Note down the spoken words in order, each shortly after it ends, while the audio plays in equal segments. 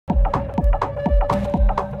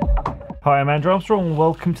Hi, I'm Andrew Armstrong.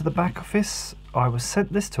 Welcome to the back office. I was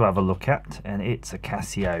sent this to have a look at, and it's a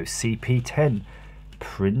Casio CP-10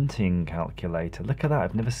 printing calculator. Look at that,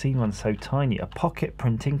 I've never seen one so tiny. A pocket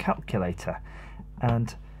printing calculator.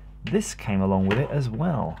 And this came along with it as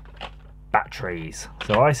well. Batteries.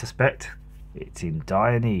 So I suspect it's in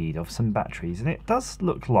dire need of some batteries, and it does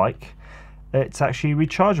look like it's actually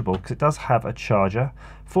rechargeable because it does have a charger.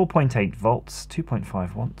 4.8 volts,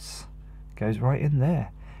 2.5 watts. Goes right in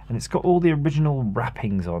there. And it's got all the original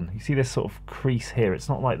wrappings on. You see this sort of crease here. It's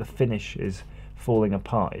not like the finish is falling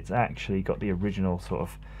apart. It's actually got the original sort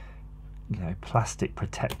of, plastic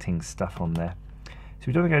protecting stuff on there. So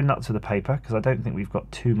we don't want to go nuts with the paper because I don't think we've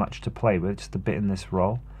got too much to play with. Just a bit in this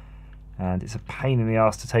roll. And it's a pain in the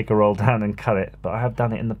arse to take a roll down and cut it, but I have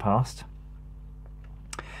done it in the past.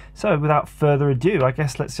 So without further ado, I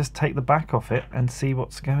guess let's just take the back off it and see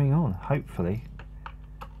what's going on. Hopefully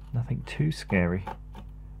nothing too scary.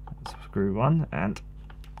 Screw one and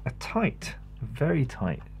a very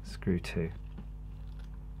tight screw two.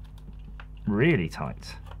 Really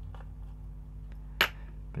tight.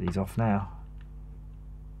 But he's off now.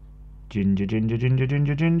 Ginger, ginger, ginger,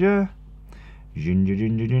 ginger, ginger. Ginger,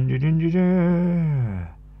 ginger, ginger, ginger, ginger.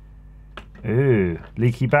 Ooh,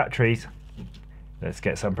 leaky batteries. Let's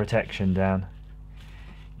get some protection down.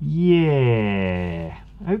 Yeah,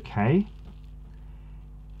 okay.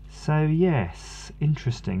 So yes,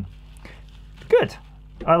 interesting. Good.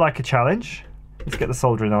 I like a challenge. Let's get the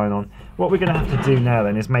soldering iron on. What we're going to have to do now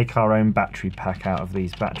then is make our own battery pack out of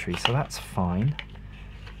these batteries, so that's fine.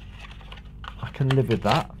 I can live with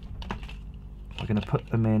that. We're going to put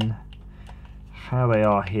them in how they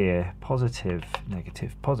are here. Positive,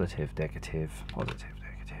 negative, positive, negative, positive,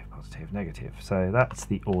 negative, positive, negative. So that's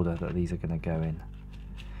the order that these are going to go in,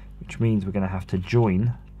 which means we're going to have to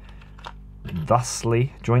join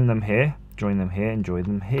thusly, join them here, and join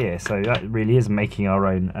them here. So that really is making our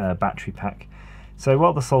own battery pack. So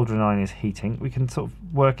while the soldering iron is heating, we can sort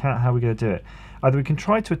of work out how we're going to do it. Either we can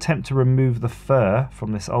try to attempt to remove the fur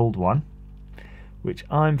from this old one, which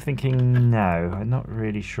I'm thinking no, I'm not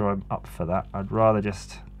really sure I'm up for that. I'd rather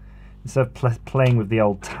just, instead of playing with the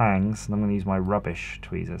old tangs, and I'm going to use my rubbish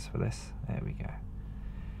tweezers for this. There we go.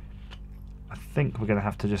 I think we're going to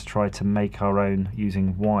have to just try to make our own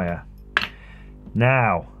using wire.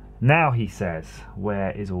 Now he says,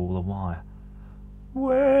 where is all the wire?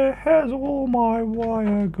 Where has all my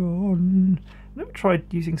wire gone? I've never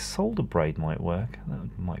tried using solder braid, might work.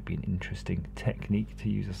 That might be an interesting technique to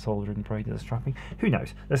use a soldering braid as a strapping. Who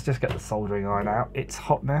knows? Let's just get the soldering iron out. It's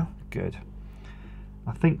hot now. Good.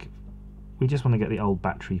 I think we just want to get the old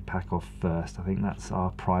battery pack off first. I think that's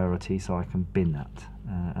our priority, so I can bin that.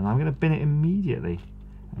 And I'm going to bin it immediately,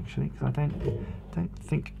 actually, because I don't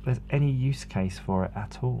think there's any use case for it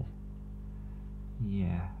at all.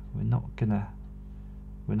 Yeah, we're not gonna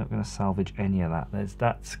salvage any of that.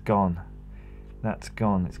 That's gone. That's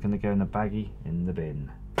gone. It's gonna go in a baggie in the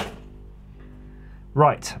bin.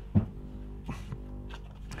 Right.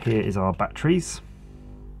 Here is our batteries.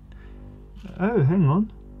 Oh, hang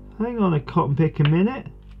on a cotton pick a minute.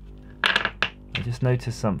 I just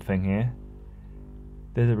noticed something here.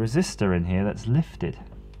 There's a resistor in here that's lifted.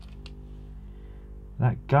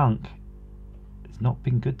 That gunk has not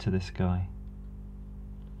been good to this guy.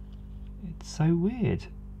 It's so weird.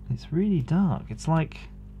 It's really dark. It's like,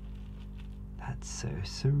 that's so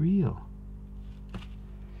surreal.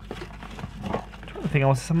 I'm trying to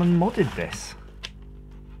think, someone modded this.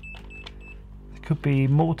 There could be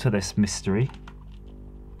more to this mystery.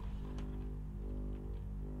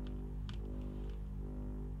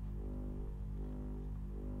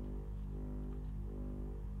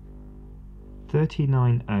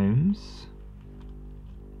 $39 ohms.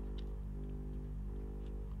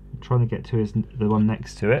 Trying to get to is the one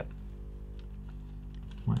next to it.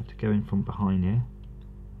 Might have to go in from behind here.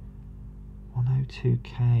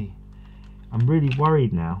 102k. I'm really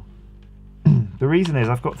worried now. The reason is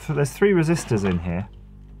there's 3 resistors in here,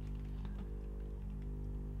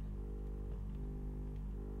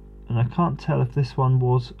 and I can't tell if this one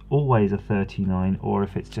was always a 39 or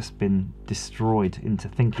if it's just been destroyed into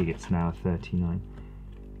thinking it's now a 39.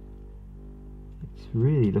 It's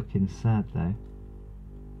really looking sad though.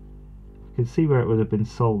 I can see where it would have been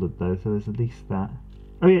soldered though, so there's at least that.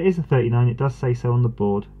 Oh yeah, it is a 39, it does say so on the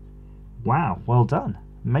board. Wow, well done,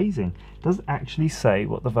 amazing. It does actually say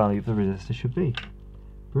what the value of the resistor should be.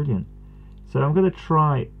 Brilliant. So I'm going to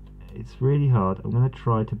try, it's really hard, I'm going to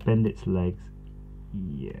try to bend its legs.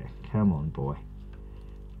 Yeah, come on boy.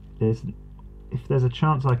 If there's a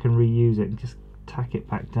chance I can reuse it and just tack it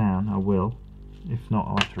back down, I will. If not,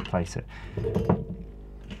 I'll have to replace it.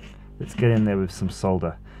 Let's get in there with some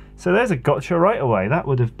solder. So there's a gotcha right away. That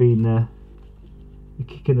would have been a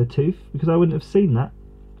kick in the tooth because I wouldn't have seen that.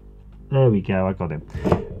 There we go, I got him.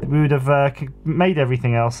 We would have made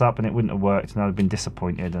everything else up and it wouldn't have worked, and I'd have been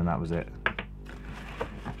disappointed, and that was it.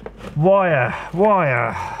 Wire,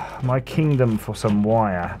 wire. My kingdom for some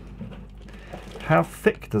wire. How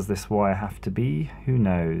thick does this wire have to be? Who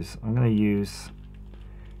knows? I'm going to use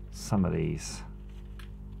some of these.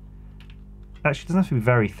 Actually, it doesn't have to be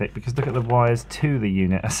very thick because look at the wires to the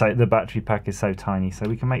unit. So the battery pack is so tiny, so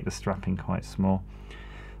we can make the strapping quite small.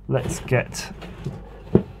 Let's get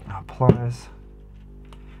our pliers.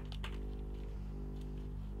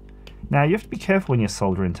 Now you have to be careful when you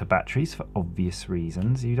solder into batteries for obvious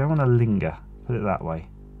reasons. You don't want to linger, put it that way.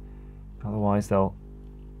 Otherwise they'll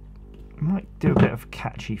might do a bit of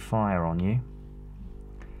catchy fire on you.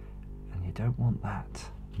 And you don't want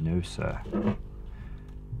that. No sir.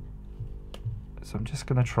 So I'm just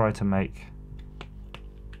going to try to make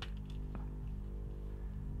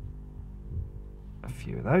a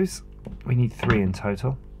few of those. We need 3 in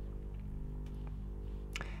total.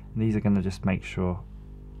 And these are going to just make sure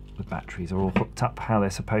the batteries are all hooked up how they're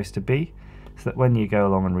supposed to be, so that when you go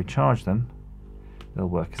along and recharge them, they'll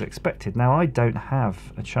work as expected. Now I don't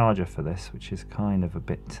have a charger for this, which is kind of a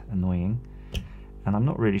bit annoying, and I'm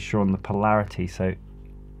not really sure on the polarity, so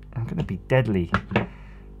I'm going to be deadly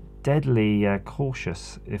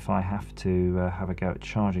cautious if I have to have a go at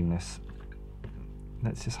charging this.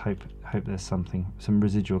 Let's just hope there's some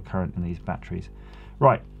residual current in these batteries.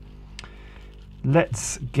 Right,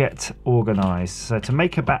 let's get organized. So to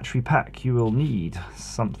make a battery pack you will need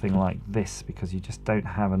something like this because you just don't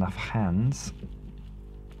have enough hands.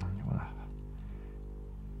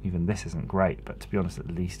 Even this isn't great, but to be honest, at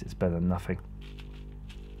least it's better than nothing.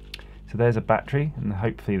 So there's a battery, and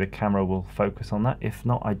hopefully the camera will focus on that. If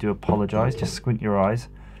not, I do apologize. Just squint your eyes.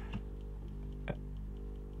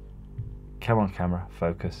 Come on, camera,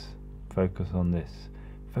 focus. Focus on this.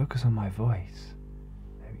 Focus on my voice.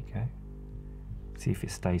 There we go. See if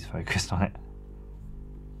it stays focused on it.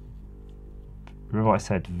 Remember what I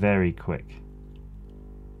said, very quick.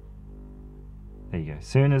 There you go. As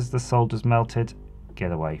soon as the solder's melted,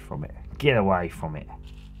 get away from it. Get away from it.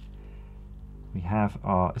 We have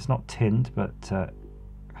our, it's not tinned, but I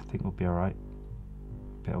think we'll be alright.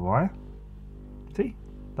 Bit of wire. See?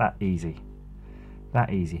 That easy.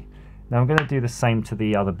 That easy. Now I'm going to do the same to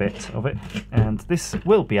the other bit of it, and this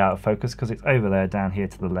will be out of focus because it's over there down here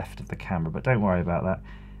to the left of the camera, but don't worry about that.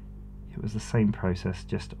 It was the same process,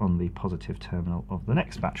 just on the positive terminal of the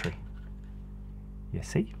next battery. You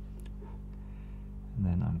see? And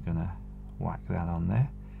then I'm going to whack that on there.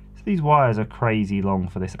 So these wires are crazy long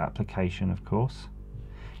for this application, of course.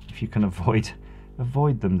 If you can avoid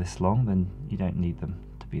them this long, then you don't need them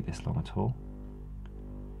to be this long at all.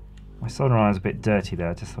 My soldering iron is a bit dirty there,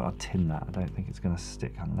 I just thought I'd tin that. I don't think it's going to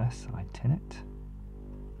stick unless I tin it.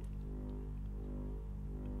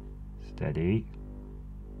 Steady.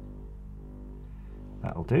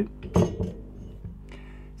 That'll do.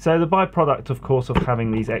 So the byproduct, of course, of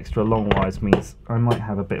having these extra long wires means I might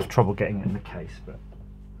have a bit of trouble getting it in the case, but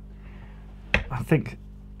I think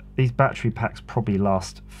these battery packs probably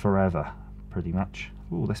last forever, pretty much.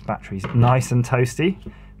 Oh, this battery's nice and toasty.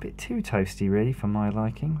 A bit too toasty, really, for my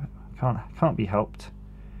liking. Can't be helped.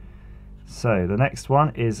 So the next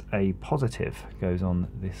one is a positive, goes on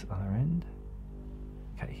this other end.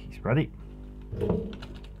 Okay, he's ready.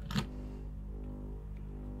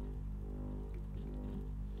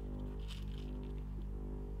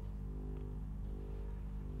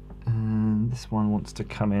 And this one wants to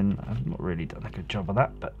come in. I've not really done a good job of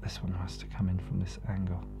that, but this one has to come in from this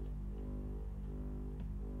angle.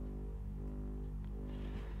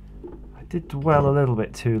 I did dwell a little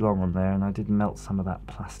bit too long on there, and I did melt some of that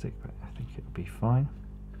plastic, but I think it'll be fine.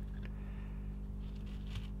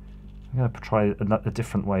 I'm going to try a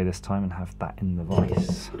different way this time and have that in the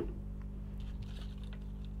vise.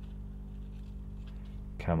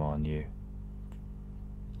 Come on, you.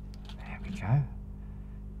 There we go.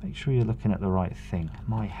 Make sure you're looking at the right thing.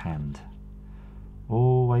 My hand.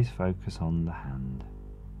 Always focus on the hand.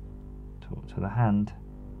 Talk to the hand.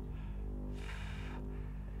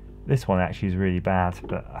 This one actually is really bad,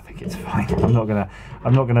 but I think it's fine. I'm not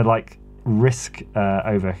gonna like risk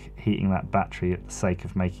overheating that battery at the sake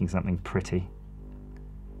of making something pretty.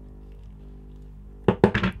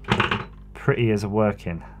 Pretty as a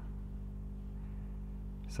working.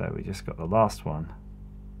 So we just got the last one.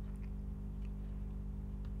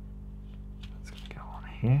 That's gonna go on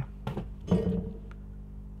here.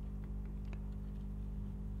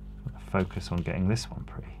 Focus on getting this one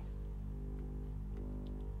pretty.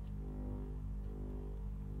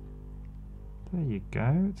 There you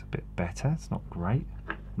go. It's a bit better. It's not great.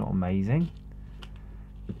 Not amazing.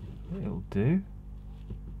 It'll do.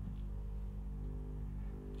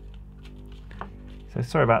 So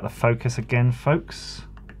sorry about the focus again, folks.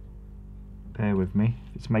 Bear with me.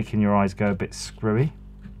 It's making your eyes go a bit screwy.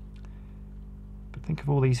 But think of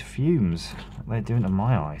all these fumes that they're doing to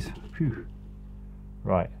my eyes. Phew.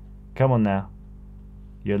 Right, come on now.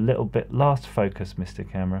 You're a little bit last focus, Mr.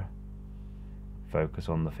 Camera. Focus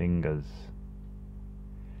on the fingers.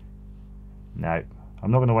 No,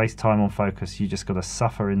 I'm not going to waste time on focus. You just got to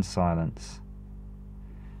suffer in silence.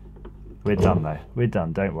 We're done though. We're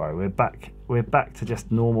done. Don't worry. We're back. We're back to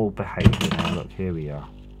just normal behaviour now. Look, here we are.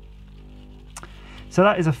 So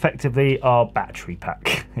that is effectively our battery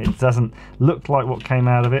pack. It doesn't look like what came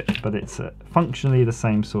out of it, but it's functionally the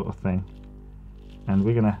same sort of thing. And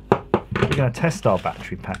we're gonna test our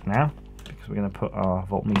battery pack now, because we're gonna put our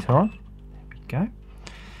voltmeter on. There we go.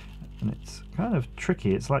 And it's kind of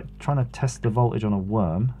tricky. It's like trying to test the voltage on a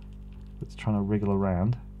worm that's trying to wriggle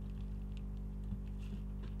around.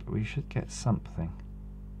 But we should get something.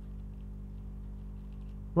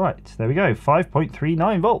 Right, there we go,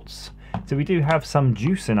 5.39 volts. So we do have some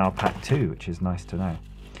juice in our pack too, which is nice to know.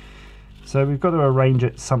 So we've got to arrange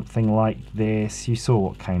it something like this. You saw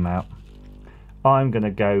what came out. I'm going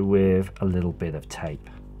to go with a little bit of tape.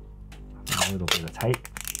 A little bit of tape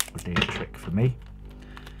would do a trick for me.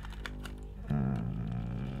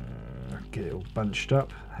 Get it all bunched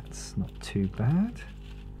up. That's not too bad.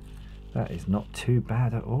 That is not too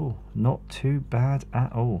bad at all. Not too bad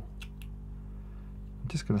at all. I'm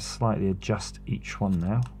just going to slightly adjust each one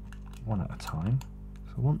now, one at a time.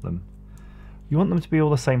 So I want them. You want them to be all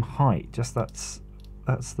the same height. Just that's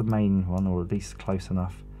the main one, or at least close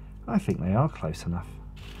enough. I think they are close enough.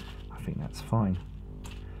 I think that's fine.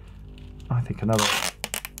 I think another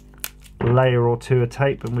layer or two of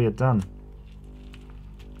tape and we are done.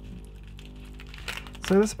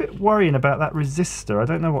 So that's a bit worrying about that resistor. I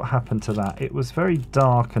don't know what happened to that. It was very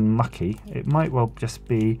dark and mucky. It might well just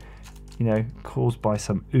be, you know, caused by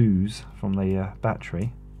some ooze from the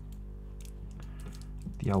battery,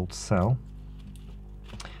 the old cell.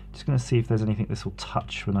 Just going to see if there's anything this will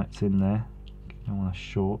touch when it's in there. I want a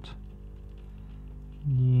short.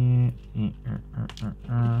 Yeah.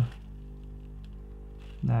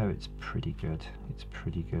 No, it's pretty good. It's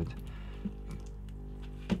pretty good.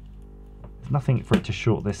 There's nothing for it to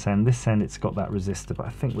short this end. This end it's got that resistor, but I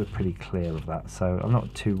think we're pretty clear of that, so I'm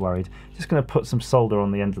not too worried. Just going to put some solder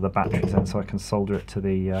on the end of the battery then, so I can solder it to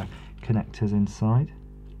the connectors inside.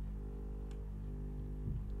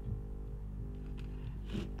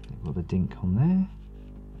 Got the dink on there.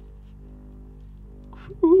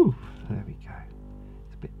 Ooh, there we go.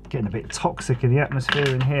 It's getting a bit toxic in the atmosphere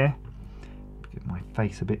in here. Get my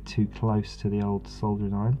face a bit too close to the old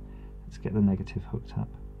soldering iron. Let's get the negative hooked up.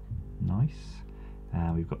 Nice.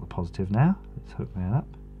 We've got the positive now. Let's hook that up.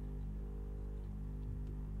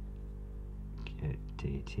 Get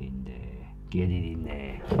it in there. Get it in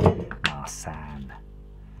there, my son.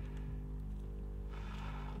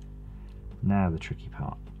 Now the tricky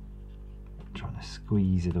part. Trying to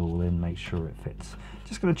squeeze it all in, make sure it fits.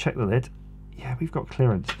 Just going to check the lid. Yeah, we've got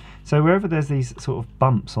clearance. So wherever there's these sort of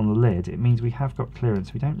bumps on the lid, it means we have got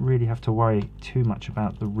clearance. We don't really have to worry too much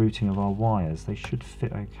about the routing of our wires. They should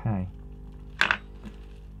fit okay. Yeah.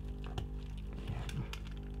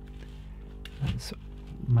 That's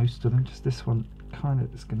most of them. Just this one kind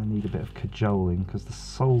of is going to need a bit of cajoling because the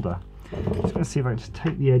solder. I'm just going to see if I can just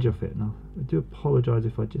take the edge off it. Now, I do apologise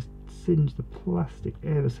if I just singe the plastic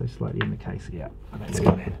ever so slightly in the case. Yeah, that's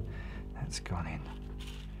gone in. That's gone in.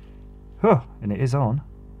 Oh, and it is on.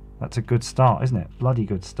 That's a good start, isn't it? Bloody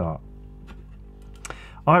good start.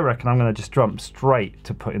 I reckon I'm going to just jump straight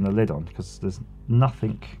to putting the lid on because there's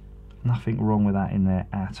nothing wrong with that in there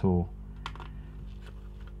at all.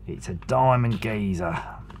 It's a diamond gazer.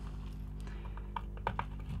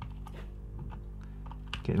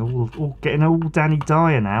 Getting all Danny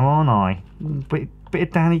Dyer now, aren't I? Bit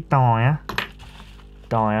of Danny Dyer.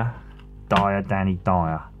 Dyer, Danny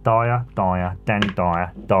Dyer. Dyer, Danny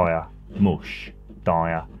Dyer. Mush,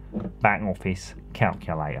 Dyer. Back office,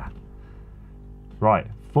 calculator. Right,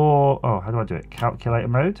 how do I do it? Calculator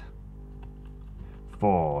mode.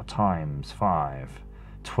 4 times 5.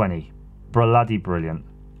 20. Bloody brilliant.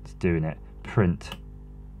 It's doing it. Print.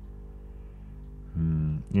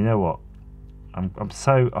 You know what? I'm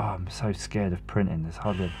so scared of printing. There's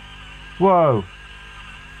hardly. Whoa!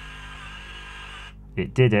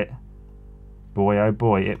 It did it. Boy, oh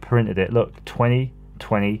boy, it printed it. Look, 20,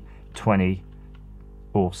 20, 20.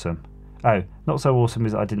 Awesome. Oh, not so awesome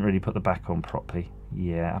is that I didn't really put the back on properly.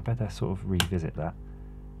 Yeah, I better sort of revisit that.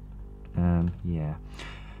 Yeah.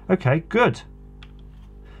 Okay, good.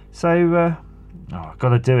 So, I've got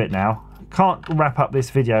to do it now. Can't wrap up this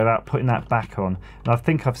video without putting that back on. And I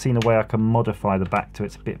think I've seen a way I can modify the back to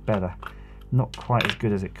it's a bit better. Not quite as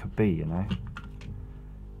good as it could be, you know.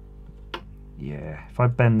 Yeah, if I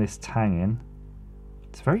bend this tang in,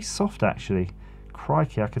 it's very soft actually.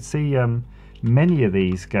 Crikey, I could see many of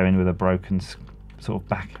these going with a broken sort of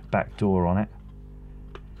back door on it.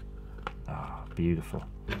 Ah, oh, beautiful.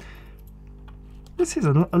 This is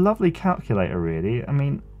a lovely calculator, really. I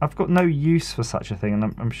mean, I've got no use for such a thing,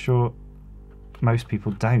 and I'm sure most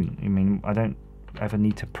people don't. I mean, I don't ever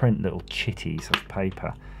need to print little chitties of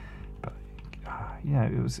paper. But, you know,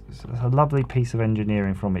 it was a lovely piece of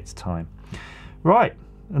engineering from its time. Right,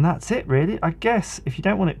 and that's it, really. I guess if you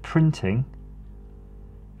don't want it printing,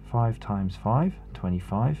 5 times 5,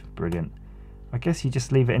 25, brilliant. I guess you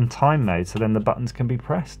just leave it in time mode so then the buttons can be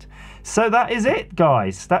pressed. So that is it,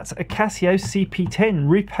 guys. That's a Casio CP-10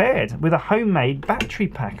 repaired with a homemade battery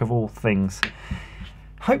pack of all things.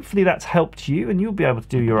 Hopefully that's helped you and you'll be able to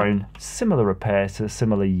do your own similar repairs to a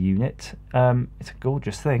similar unit. It's a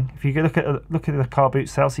gorgeous thing. If you go look at the car boot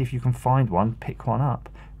sale, see if you can find one, pick one up.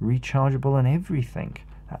 Rechargeable and everything.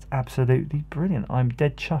 That's absolutely brilliant. I'm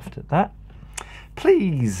dead chuffed at that.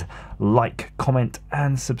 Please like, comment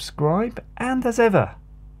and subscribe, and as ever,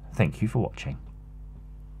 thank you for watching.